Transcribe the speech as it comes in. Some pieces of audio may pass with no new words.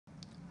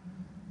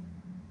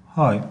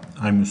Hi,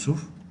 I'm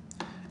Yusuf.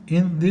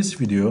 In this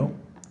video,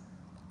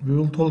 we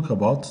will talk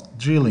about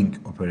drilling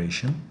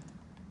operation.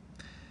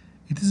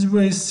 It is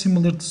very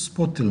similar to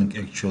spot drilling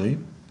actually.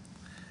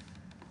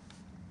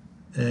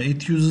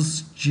 It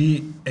uses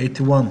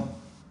G81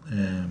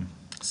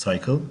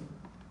 cycle.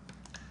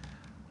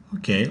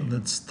 Okay,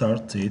 let's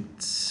start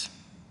it.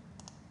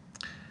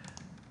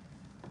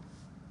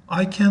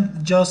 I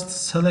can just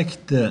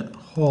select the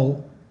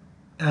hole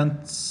and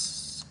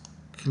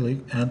click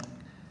and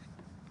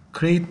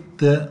create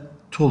the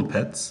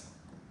toolpath.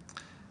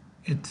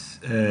 It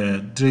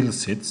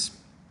drills it.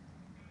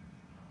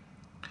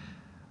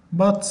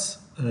 But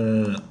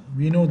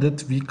we know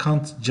that we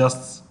can't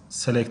just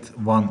select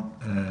one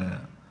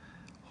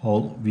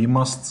hole. We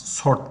must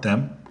sort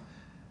them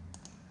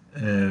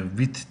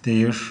with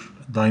their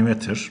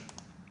diameter.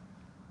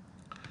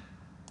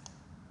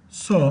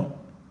 So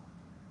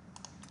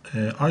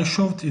I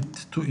showed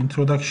it to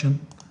introduction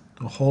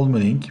to hole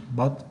milling,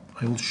 but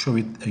I will show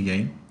it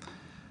again.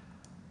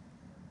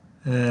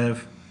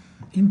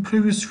 In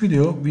previous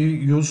video we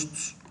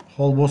used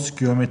hole boss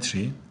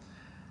geometry,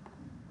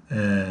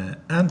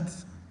 and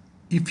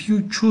if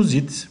you choose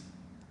it,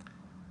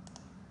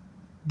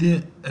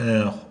 the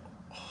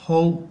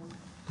holes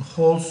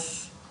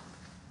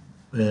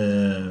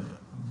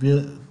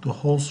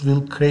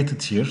will create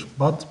it here.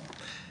 But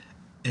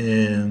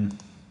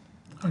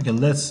okay,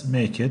 let's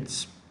make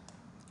it.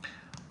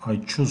 I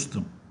choose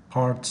the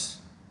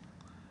parts,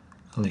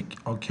 click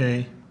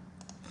OK,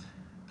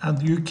 and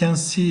you can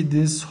see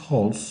these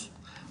holes.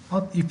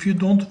 But if you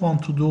don't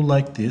want to do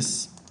like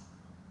this,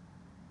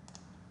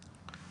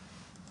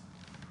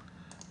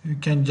 you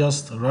can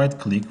just right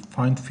click,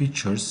 find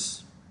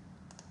features,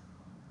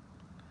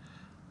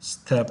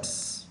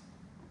 steps,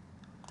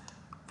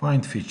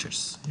 find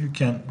features. You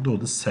can do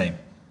the same,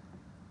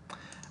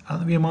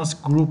 and we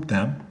must group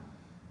them.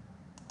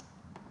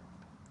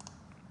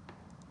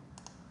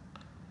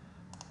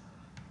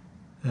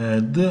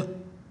 The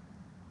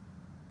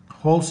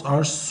holes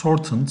are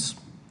sorted.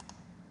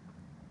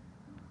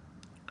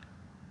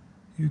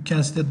 You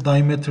can see the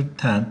diameter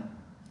 10,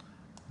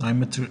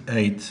 diameter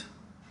 8,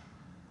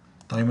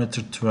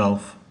 diameter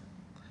 12,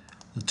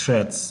 the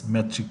threads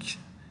metric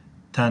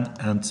 10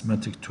 and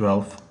metric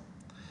 12.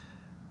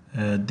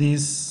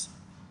 These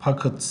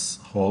pockets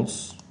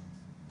holes.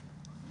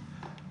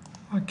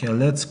 Okay,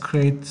 let's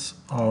create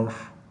our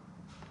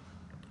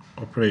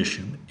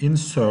operation.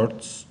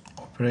 Insert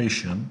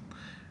operation,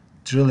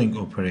 drilling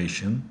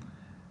operation,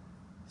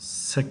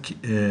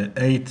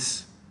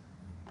 8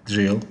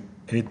 drill,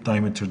 8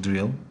 diameter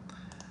drill,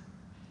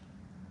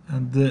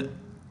 and the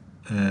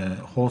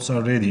holes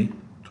are ready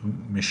to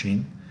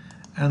machine,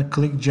 and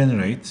click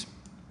generate.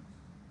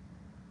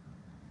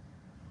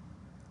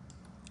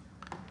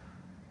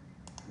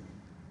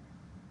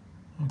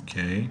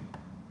 Okay,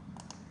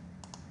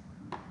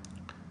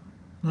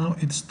 now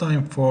it's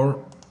time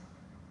for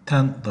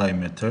 10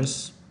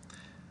 diameters.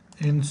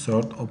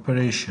 Insert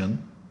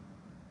operation,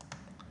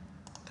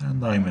 10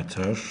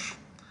 diameter,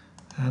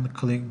 and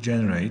click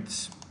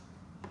generate.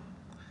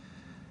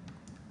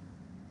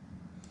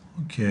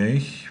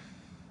 Okay,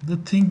 the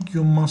thing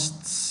you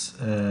must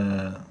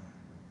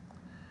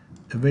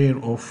aware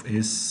of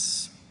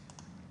is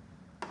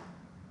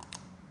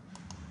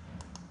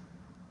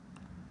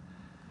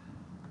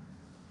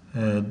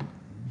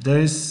there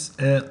is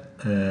a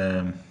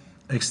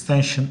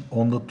extension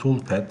on the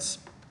toolpath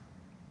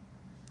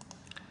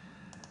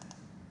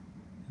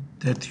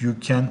that you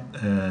can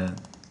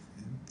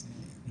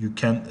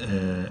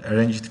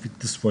arrange it with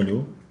this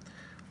value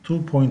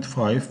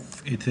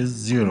 2.5. It is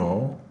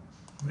 0.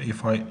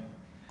 If I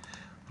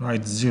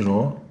write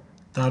 0,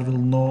 there will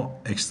no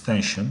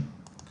extension,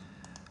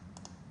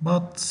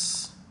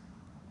 but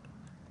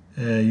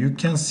you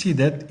can see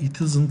that it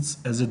isn't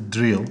as a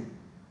drill.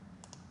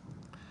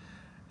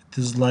 It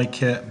is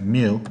like a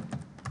mill.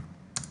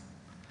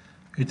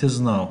 It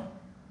is now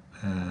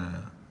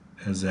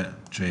as a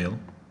drill,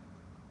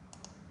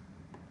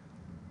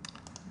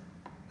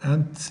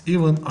 and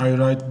even I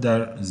write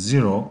there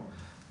 0,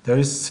 there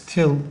is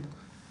still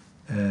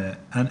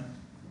an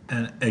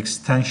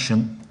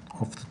extension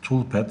of the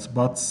toolpath,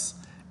 but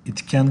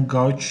it can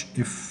gouge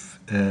if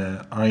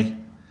I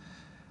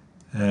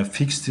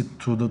fixed it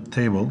to the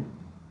table.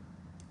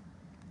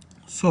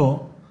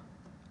 So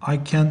I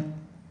can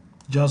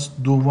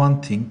just do one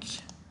thing.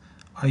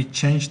 I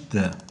changed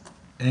the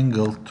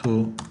angle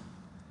to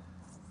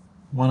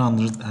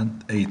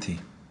 180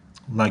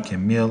 like a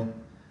mill,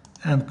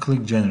 and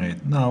click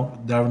generate. Now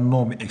there will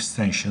no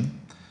extension.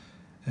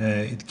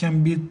 It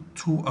can be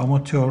too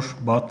amateur,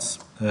 but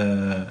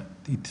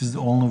it is the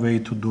only way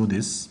to do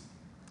this,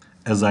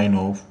 as I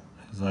know,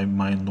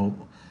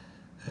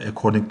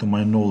 according to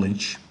my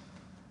knowledge.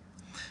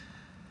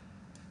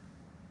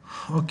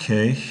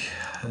 Okay,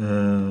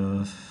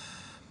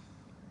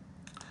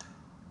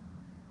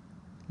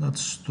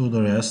 let's do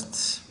the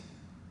rest.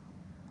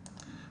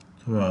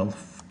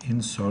 12,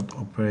 insert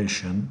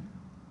operation,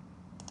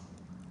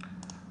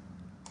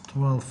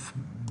 12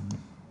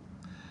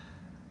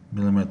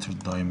 millimeter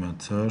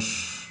diameter,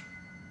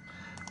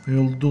 We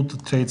will do the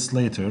trades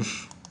later.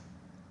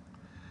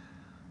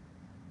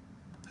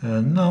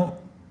 Now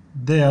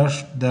there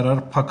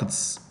are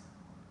pockets.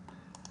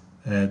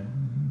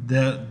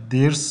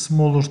 Their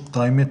smaller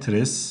diameter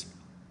is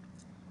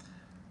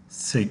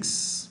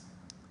 6.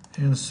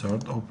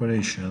 Insert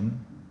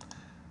operation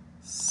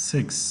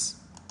 6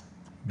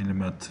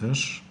 millimeter,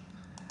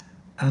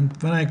 and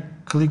when I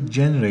click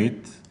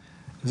generate,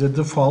 as a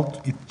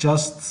default it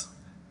just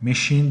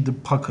machined the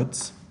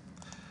pocket,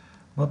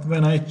 but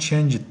when I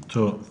change it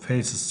to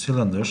faces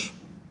cylinder,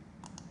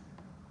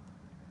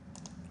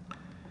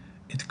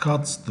 it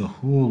cuts the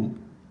whole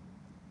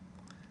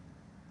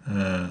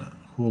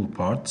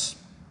parts.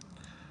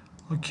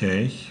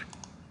 Okay,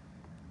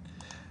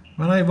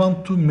 when I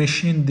want to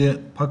machine the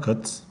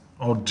pocket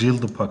or drill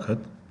the pocket,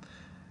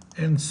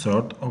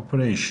 insert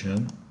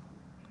operation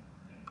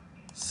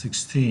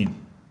 16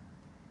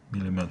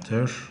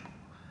 millimeter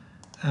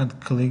and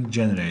click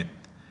generate.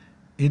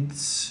 It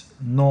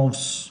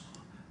knows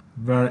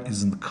where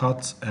isn't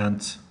cut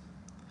and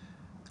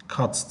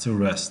cuts the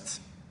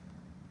rest.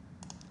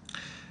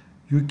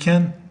 You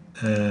can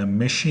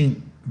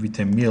machine with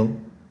a mill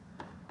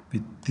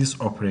with this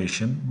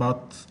operation,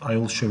 but I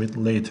will show it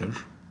later.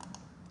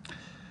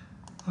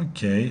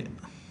 Okay.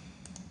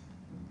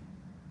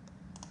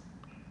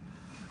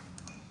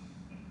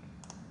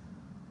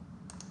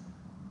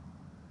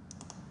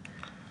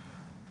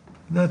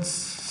 Let's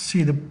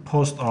see the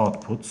post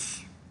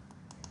outputs.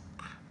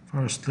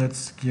 First,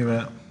 let's give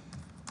a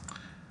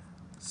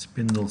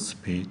spindle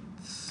speed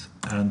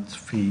and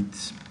feed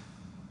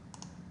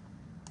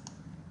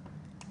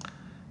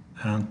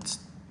and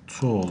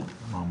tool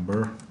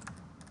number.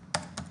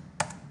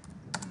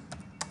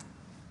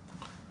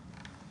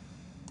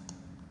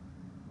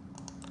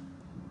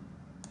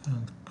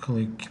 And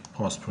click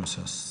post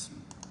process.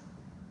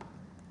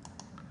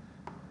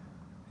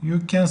 You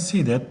can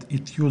see that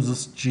it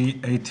uses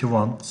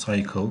G81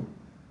 cycle.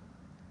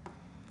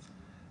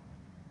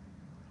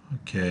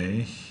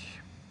 Okay.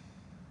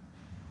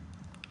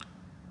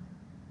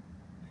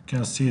 You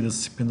can see the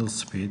spindle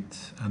speed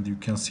and you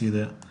can see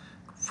the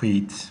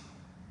feed.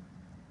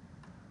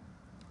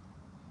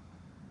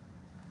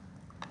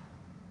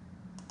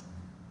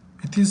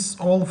 It is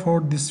all for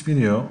this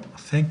video.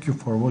 Thank you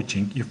for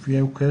watching. If you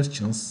have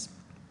questions,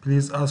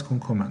 please ask in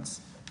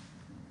comments.